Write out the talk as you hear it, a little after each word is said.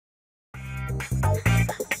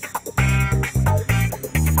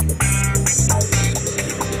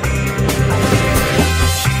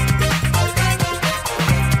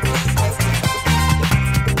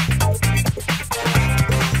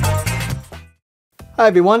Hi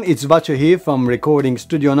everyone, it's Vacha here from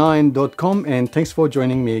recordingstudio9.com and thanks for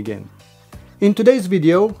joining me again. In today's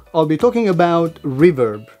video, I'll be talking about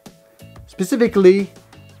reverb. Specifically,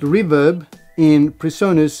 the reverb in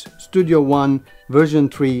PreSonus Studio One version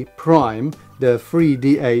 3 Prime, the free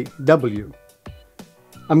DAW.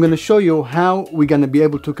 I'm going to show you how we're going to be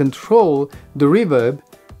able to control the reverb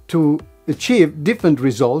to achieve different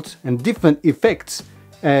results and different effects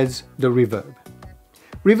as the reverb.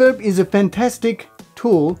 Reverb is a fantastic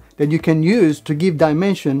tool that you can use to give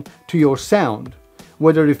dimension to your sound,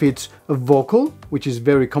 whether if it's a vocal, which is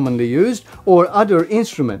very commonly used, or other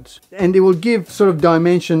instruments. And it will give sort of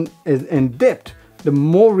dimension and depth. The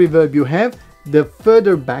more reverb you have, the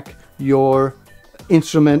further back your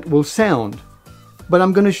instrument will sound. But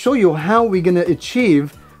I'm going to show you how we're going to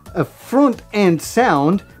achieve a front-end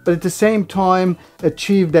sound, but at the same time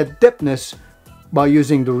achieve that depthness by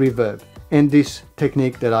using the reverb and this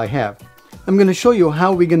technique that I have. I'm going to show you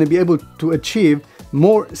how we're going to be able to achieve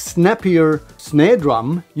more snappier snare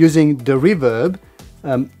drum using the reverb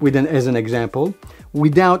as an example,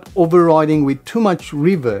 without overriding with too much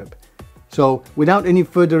reverb. So without any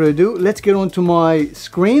further ado, let's get onto my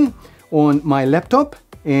screen on my laptop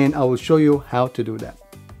and I will show you how to do that.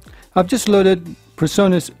 I've just loaded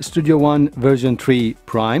PreSonus Studio One version 3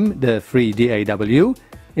 Prime, the free DAW,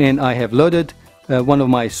 and I have loaded one of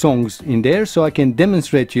my songs in there so I can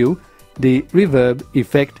demonstrate you the reverb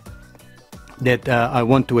effect that I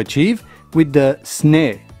want to achieve with the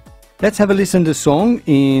snare. Let's have a listen to the song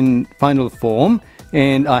in final form,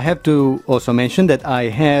 and I have to also mention that I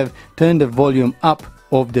have turned the volume up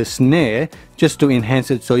of the snare just to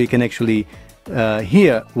enhance it so you can actually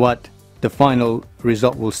hear what the final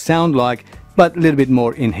result will sound like, but a little bit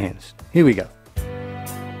more enhanced. Here we go.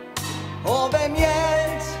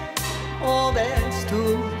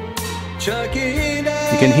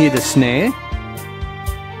 You can hear the snare.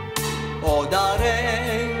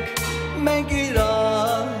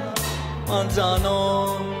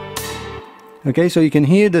 Okay, so you can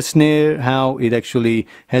hear the snare, how it actually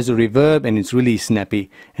has a reverb and it's really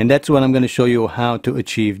snappy. And that's what I'm going to show you how to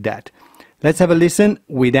achieve that. Let's have a listen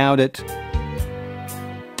without it.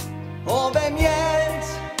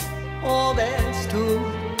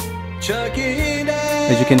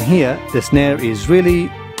 As you can hear, the snare is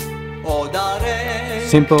really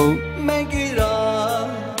simple.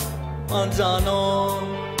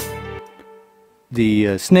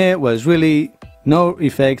 The snare was really no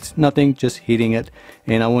effects, nothing, just hitting it,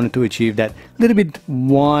 and I wanted to achieve that little bit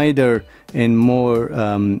wider and more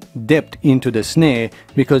depth into the snare,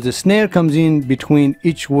 because the snare comes in between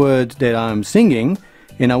each word that I'm singing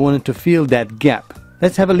and I wanted to feel that gap.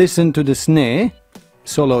 Let's have a listen to the snare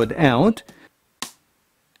soloed out.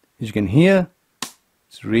 As you can hear,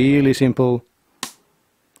 it's really simple,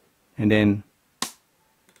 and then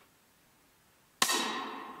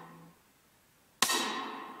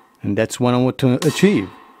that's what I want to achieve.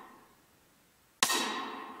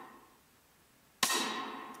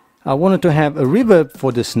 I wanted to have a reverb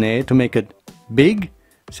for the snare to make it big,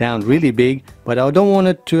 sound really big, but I don't want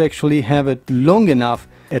it to actually have it long enough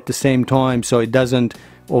at the same time so it doesn't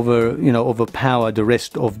overpower the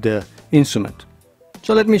rest of the instrument.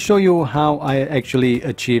 So let me show you how I actually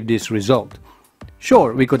achieved this result.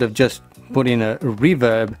 Sure, we could have just put in a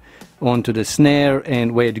reverb onto the snare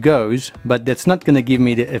and where it goes, but that's not going to give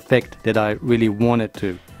me the effect that I really wanted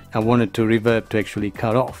to. I wanted to reverb to actually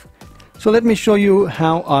cut off. So let me show you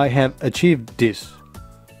how I have achieved this.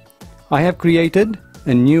 I have created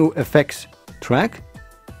a new effects track,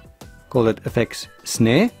 call it effects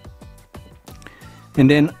snare, and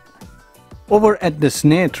then over at the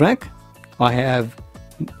snare track I have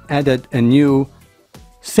added a new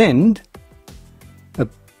send, a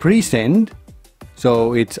pre-send.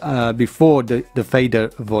 So it's before the fader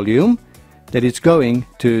volume that it's going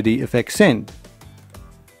to the effects send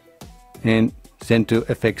and send to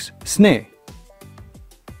effects snare.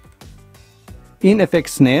 In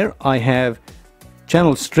effects snare I have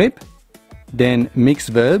channel strip, then mix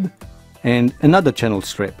verb and another channel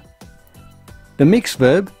strip. The mix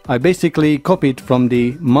verb I basically copied from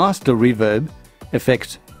the master reverb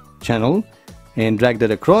effects channel and dragged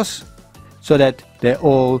it across so that they're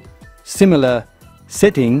all similar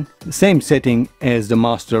setting, the same setting as the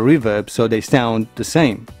master reverb, so they sound the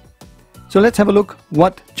same. So let's have a look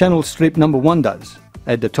what channel strip number 1 does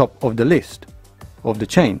at the top of the list of the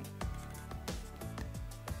chain.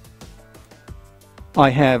 I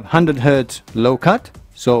have 100 Hz low cut,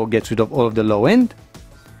 so gets rid of all of the low end.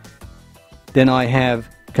 Then I have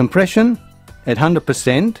compression at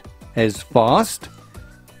 100% as fast,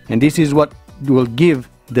 and this is what will give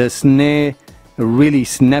the snare a really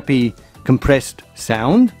snappy compressed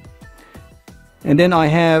sound. And then I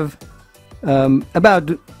have about,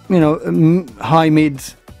 high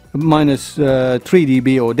mids minus 3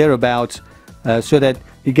 dB or thereabouts, so that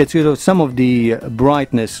it gets rid of some of the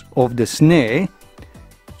brightness of the snare,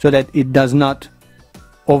 so that it does not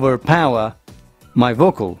overpower my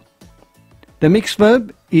vocal. The mix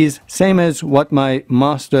verb is same as what my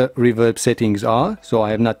master reverb settings are, so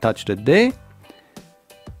I have not touched it there.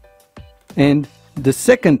 And the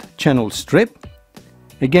second channel strip,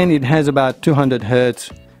 again it has about 200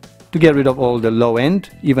 Hz to get rid of all the low end,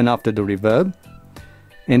 even after the reverb.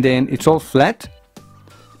 And then it's all flat,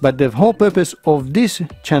 but the whole purpose of this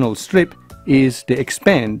channel strip is the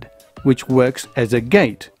expand, which works as a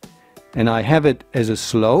gate. And I have it as a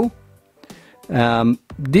slow.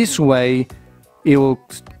 This way it will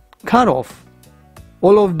cut off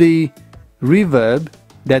all of the reverb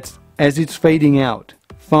that's as it's fading out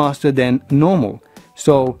faster than normal.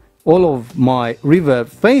 So all of my reverb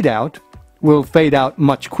fade out will fade out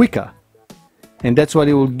much quicker, and that's what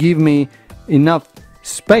it will give me enough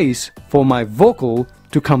space for my vocal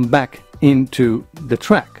to come back into the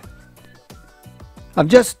track. I've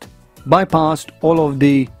just bypassed all of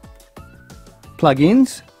the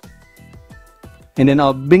plugins, and then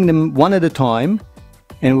I'll bring them one at a time,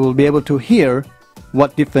 and we'll be able to hear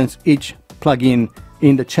what difference each plugin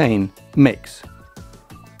in the chain makes.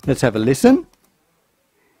 Let's have a listen.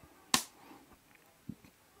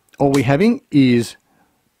 All we're having is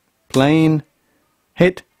plain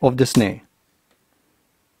hit of the snare.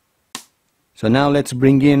 So now let's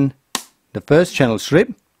bring in the first channel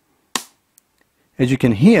strip. As you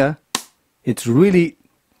can hear, it's really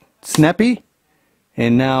snappy,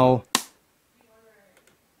 and now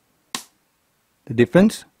the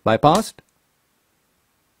difference bypassed,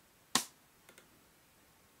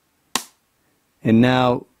 and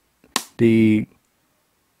now the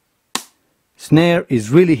snare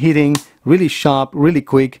is really hitting, really sharp, really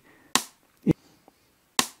quick.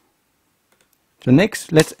 So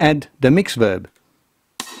next, let's add the mix verb.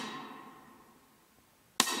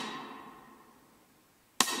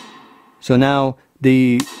 So now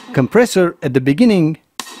the compressor at the beginning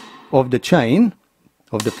of the chain,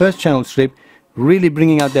 of the first channel strip, really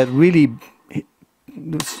bringing out that really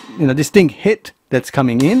distinct hit that's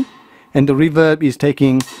coming in, and the reverb is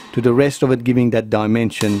taking to the rest of it, giving that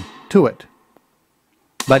dimension to it.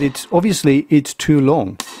 But it's obviously it's too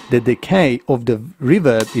long. The decay of the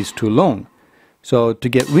reverb is too long. So to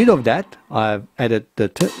get rid of that, I've added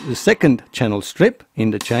the second channel strip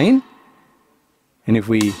in the chain, and if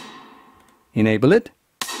we enable it,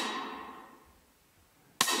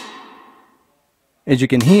 as you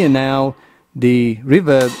can hear now, the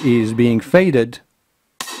reverb is being faded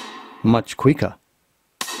much quicker.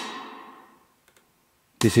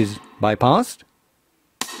 This is bypassed.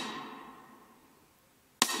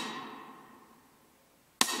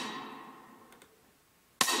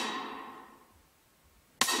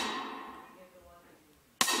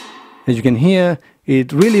 As you can hear,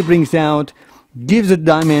 it really brings out, gives a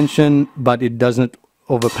dimension, but it doesn't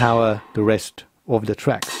overpower the rest of the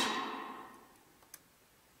tracks.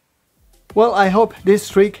 Well, I hope this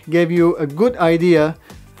trick gave you a good idea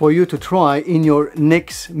for you to try in your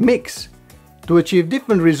next mix to achieve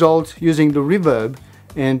different results using the reverb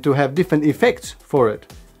and to have different effects for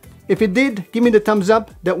it. If it did, give me the thumbs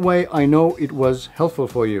up, that way I know it was helpful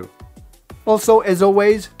for you. Also, as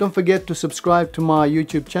always, don't forget to subscribe to my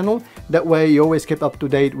YouTube channel, that way you always keep up to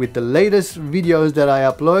date with the latest videos that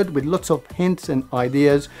I upload with lots of hints and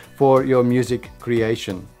ideas for your music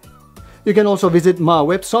creation. You can also visit my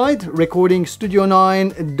website,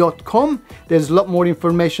 recordingstudio9.com. There's a lot more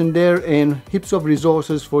information there and heaps of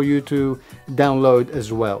resources for you to download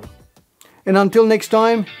as well. And until next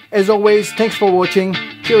time, as always, thanks for watching.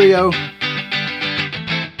 Cheerio!